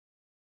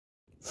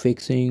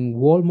Fixing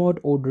Walmart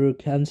order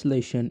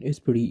cancellation is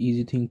pretty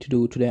easy thing to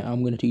do. Today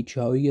I'm going to teach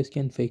you how you guys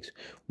can fix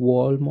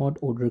Walmart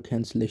order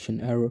cancellation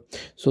error.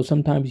 So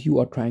sometimes you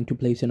are trying to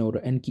place an order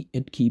and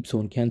it keeps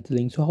on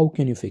canceling. So how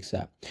can you fix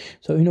that?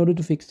 So in order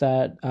to fix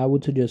that, I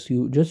would suggest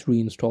you just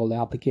reinstall the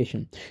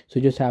application. So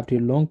you just have to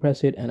long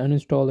press it and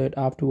uninstall it.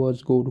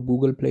 Afterwards, go to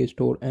Google Play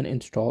Store and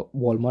install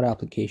Walmart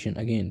application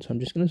again. So I'm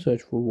just going to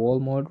search for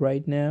Walmart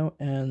right now,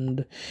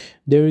 and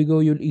there you go.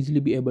 You'll easily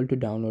be able to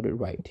download it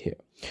right here.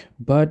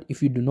 But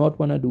if you do not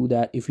want to do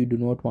that, if you do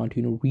not want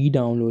to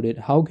re-download it,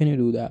 how can you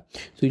do that?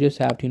 So you just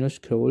have to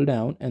scroll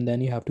down, and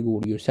then you have to go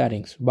to your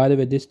settings. By the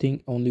way, this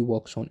thing only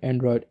works on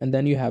Android, and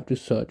then you have to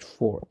search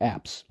for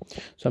apps.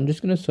 So I'm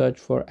just going to search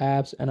for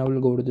apps, and I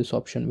will go to this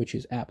option, which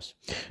is apps.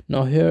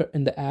 Now here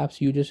in the apps,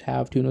 you just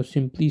have to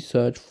simply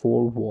search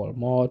for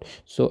Walmart.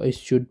 So it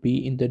should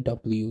be in the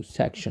W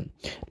section.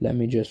 Let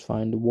me just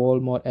find the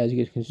Walmart. As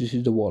you guys can see, this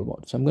is the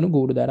Walmart. So I'm going to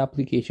go to that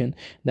application,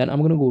 then I'm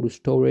going to go to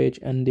storage,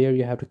 and there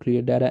you have to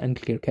clear data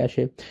and clear cache.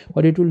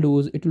 What it will do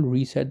is it will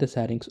reset the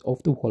settings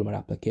of the Walmart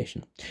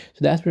application. So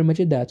that's pretty much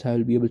it. That's how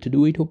you'll be able to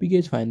do it. Hope you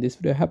guys find this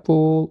video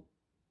helpful.